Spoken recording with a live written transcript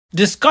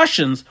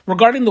Discussions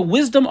regarding the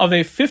wisdom of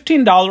a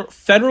 $15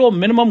 federal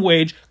minimum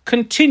wage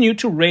continue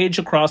to rage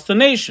across the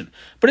nation,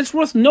 but it's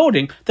worth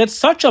noting that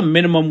such a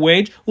minimum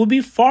wage will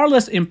be far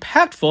less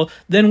impactful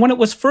than when it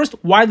was first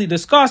widely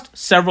discussed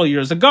several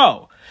years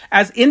ago.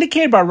 As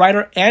indicated by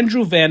writer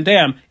Andrew Van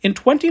Dam, in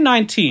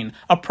 2019,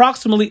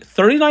 approximately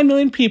 39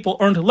 million people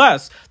earned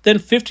less than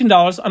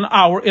 $15 an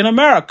hour in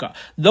America.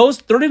 Those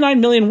 39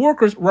 million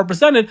workers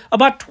represented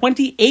about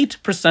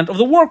 28% of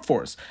the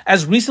workforce.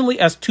 As recently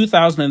as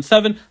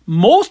 2007,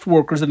 most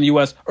workers in the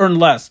U.S. earned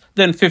less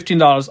than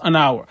 $15 an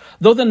hour.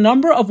 Though the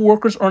number of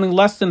workers earning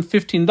less than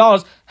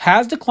 $15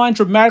 has declined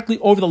dramatically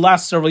over the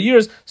last several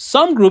years,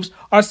 some groups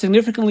are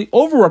significantly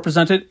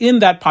overrepresented in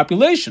that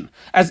population.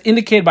 As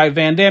indicated by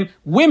Van Dam,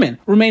 women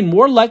remain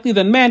more likely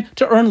than men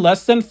to earn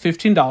less than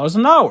 $15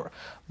 an hour.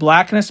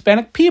 Black and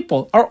Hispanic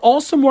people are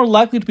also more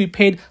likely to be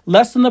paid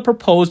less than the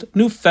proposed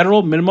new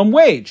federal minimum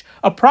wage.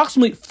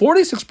 Approximately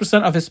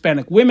 46% of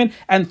Hispanic women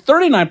and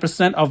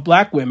 39% of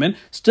Black women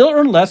still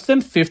earn less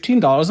than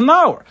 $15 an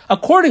hour.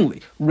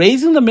 Accordingly,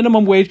 raising the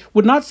minimum wage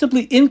would not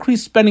simply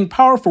increase spending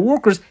power for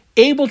workers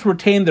able to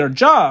retain their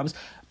jobs,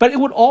 but it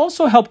would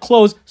also help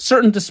close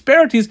certain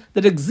disparities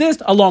that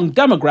exist along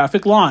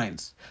demographic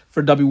lines.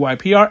 For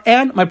WYPR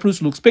and my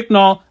producer Luke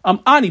Spicknall, I'm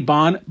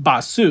Anirban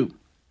Basu.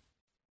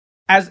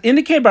 As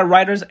indicated by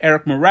writers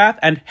Eric Morath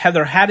and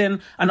Heather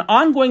Haddon, an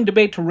ongoing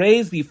debate to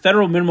raise the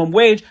federal minimum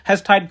wage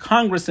has tied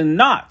Congress in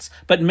knots,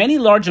 but many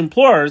large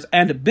employers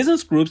and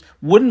business groups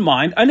wouldn't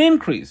mind an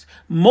increase.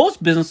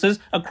 Most businesses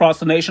across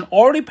the nation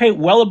already pay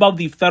well above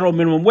the federal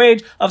minimum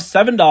wage of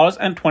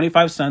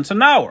 $7.25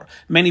 an hour.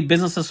 Many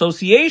business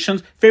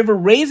associations favor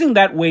raising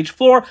that wage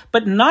floor,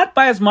 but not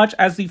by as much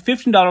as the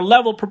 $15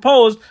 level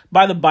proposed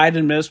by the Biden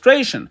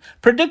administration.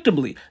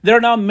 Predictably, there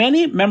are now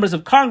many members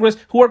of Congress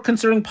who are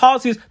considering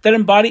policies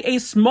that embody a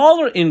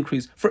smaller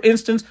increase, for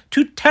instance,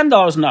 to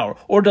 $10 an hour,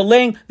 or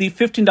delaying the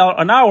 $15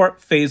 an hour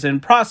phase-in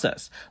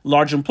process.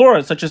 Large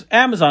employers such as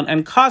Amazon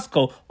and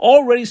Costco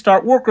already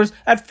start workers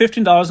at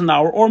 $15 an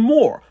hour or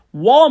more.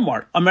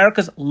 Walmart,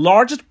 America's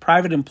largest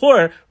private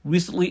employer,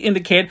 recently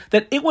indicated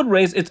that it would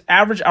raise its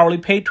average hourly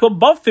pay to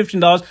above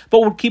 $15,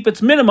 but would keep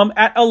its minimum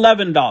at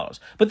 $11.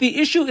 But the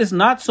issue is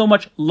not so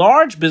much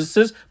large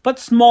businesses, but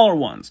smaller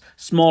ones.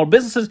 Small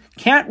businesses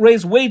can't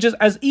raise wages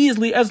as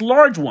easily as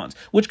large ones,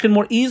 which can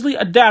more easily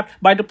adapt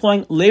by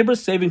deploying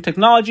labor-saving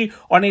technology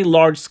on a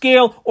large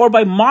scale or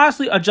by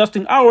modestly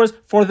adjusting hours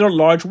for their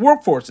large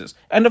workforces.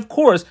 And of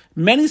course,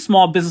 many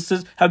small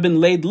businesses have been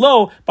laid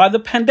low by the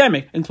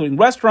pandemic, including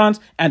restaurants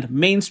and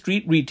Main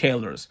Street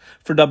retailers.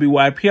 For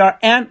WYPR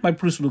and my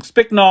producer Luke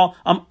Spicknall,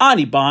 I'm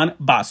Anirban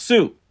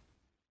Basu.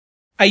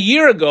 A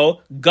year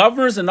ago,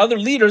 governors and other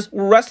leaders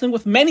were wrestling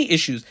with many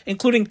issues,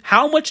 including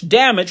how much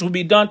damage would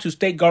be done to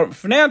state government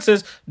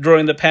finances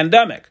during the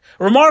pandemic.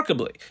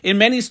 Remarkably, in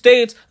many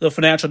states, the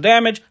financial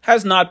damage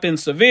has not been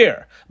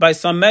severe. By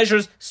some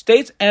measures,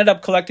 states ended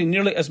up collecting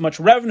nearly as much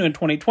revenue in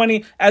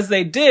 2020 as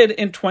they did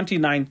in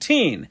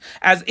 2019.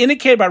 As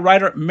indicated by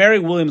writer Mary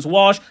Williams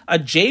Walsh, a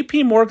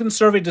J.P. Morgan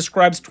survey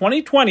describes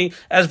 2020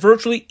 as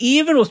virtually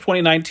even with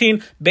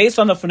 2019 based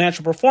on the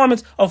financial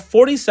performance of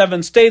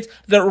 47 states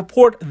that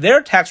report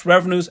their tax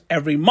revenues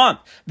every month.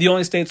 The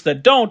only states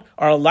that don't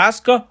are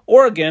Alaska,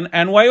 Oregon,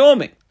 and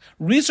Wyoming.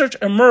 Research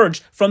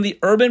emerged from the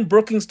Urban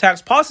Brookings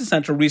Tax Policy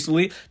Center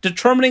recently,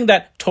 determining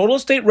that total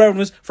state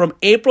revenues from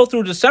April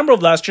through December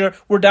of last year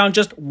were down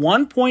just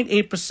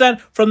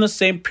 1.8% from the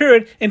same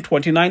period in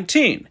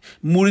 2019.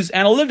 Moody's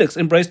Analytics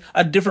embraced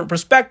a different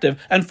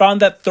perspective and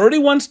found that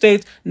 31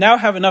 states now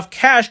have enough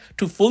cash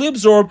to fully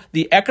absorb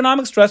the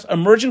economic stress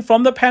emerging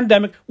from the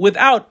pandemic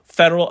without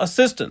federal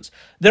assistance.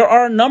 There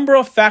are a number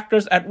of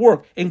factors at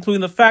work,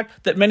 including the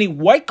fact that many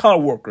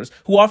white-collar workers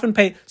who often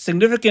pay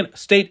significant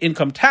state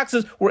income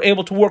taxes were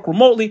able to work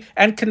remotely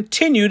and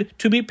continued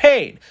to be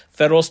paid.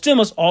 Federal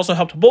stimulus also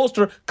helped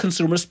bolster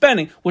consumer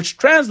spending, which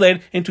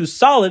translated into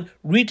solid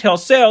retail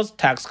sales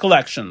tax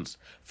collections.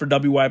 For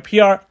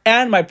WYPR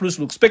and my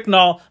producer Luke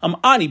Spicknall, I'm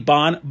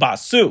Anirban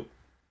Basu.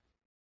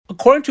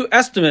 According to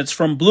estimates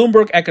from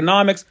Bloomberg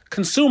Economics,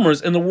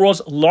 consumers in the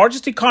world's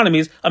largest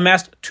economies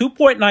amassed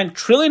 $2.9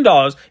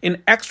 trillion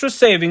in extra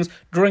savings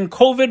during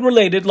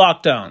COVID-related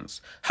lockdowns.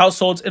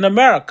 Households in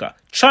America,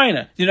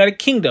 China, the United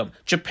Kingdom,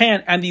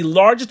 Japan, and the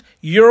largest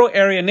Euro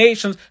area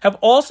nations have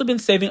also been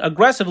saving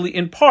aggressively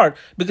in part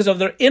because of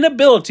their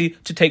inability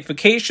to take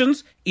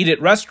vacations, eat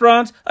at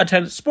restaurants,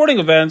 attend sporting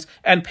events,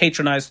 and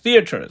patronize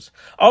theaters.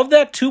 Of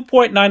that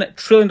 $2.9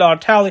 trillion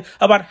tally,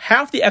 about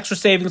half the extra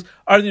savings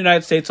are in the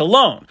United States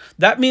alone.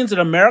 That means that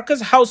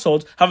America's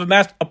households have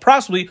amassed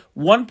approximately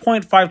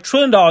 $1.5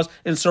 trillion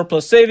in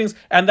surplus savings,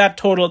 and that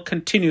total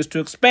continues to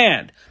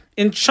expand.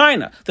 In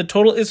China, the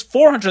total is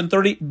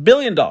 $430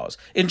 billion.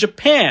 In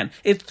Japan,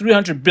 it's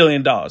 $300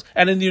 billion.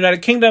 And in the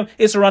United Kingdom,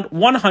 it's around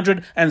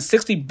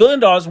 $160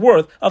 billion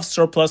worth of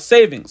surplus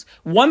savings.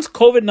 Once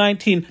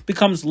COVID-19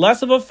 becomes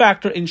less of a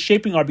factor in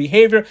shaping our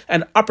behavior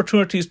and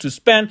opportunities to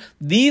spend,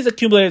 these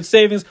accumulated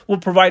savings will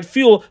provide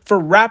fuel for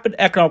rapid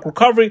economic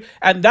recovery,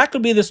 and that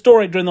could be the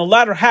story during the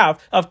latter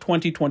half of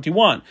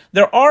 2021.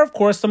 There are, of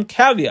course, some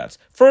caveats.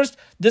 First,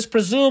 this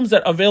presumes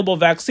that available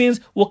vaccines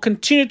will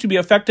continue to be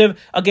effective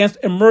against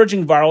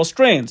emerging viral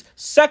strains.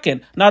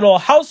 Second, not all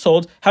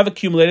households have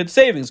accumulated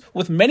savings,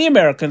 with many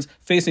Americans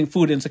facing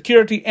food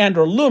insecurity and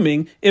or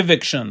looming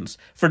evictions.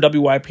 For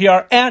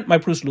WYPR and my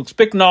producer Luke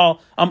Spicknall,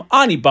 I'm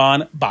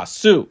Anirban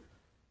Basu.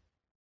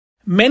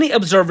 Many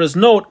observers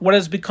note what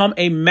has become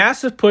a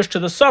massive push to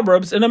the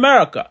suburbs in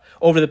America.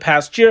 Over the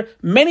past year,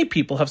 many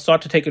people have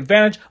sought to take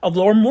advantage of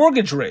lower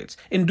mortgage rates,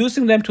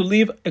 inducing them to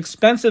leave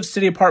expensive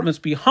city apartments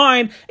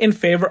behind in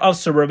favor of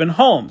suburban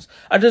homes.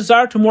 A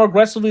desire to more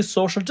aggressively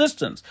social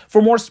distance,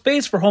 for more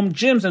space for home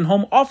gyms and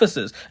home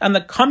offices, and the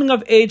coming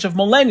of age of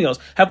millennials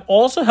have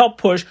also helped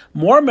push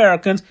more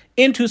Americans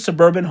into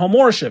suburban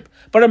homeownership.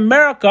 But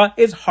America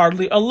is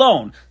hardly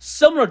alone.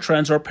 Similar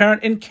trends are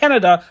apparent in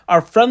Canada,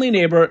 our friendly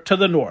neighbor to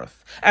the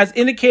north. As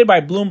indicated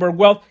by Bloomberg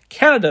Wealth,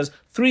 Canada's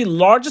three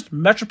largest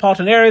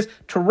metropolitan areas,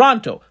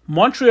 Toronto,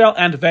 Montreal,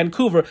 and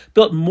Vancouver,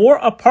 built more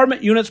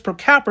apartment units per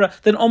capita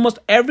than almost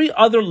every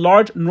other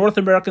large North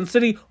American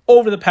city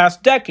over the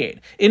past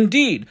decade.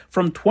 Indeed,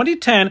 from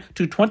 2010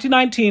 to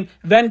 2019,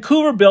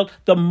 Vancouver built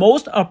the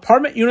most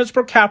apartment units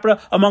per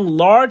capita among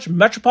large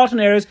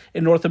metropolitan areas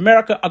in North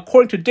America,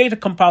 according to data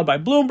compiled by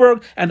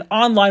Bloomberg and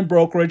online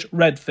brokerage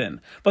Redfin.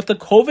 But the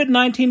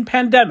COVID-19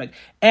 pandemic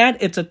and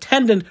its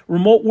attendant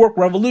remote work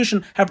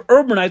revolution have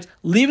urbanites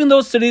leaving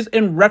those cities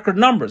in record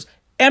numbers,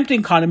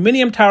 emptying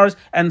condominium towers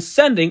and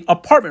sending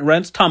apartment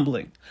rents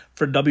tumbling.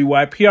 For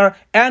WYPR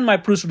and my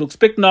producer Luke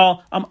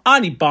Spicknall, I'm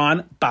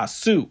Anirban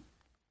Basu.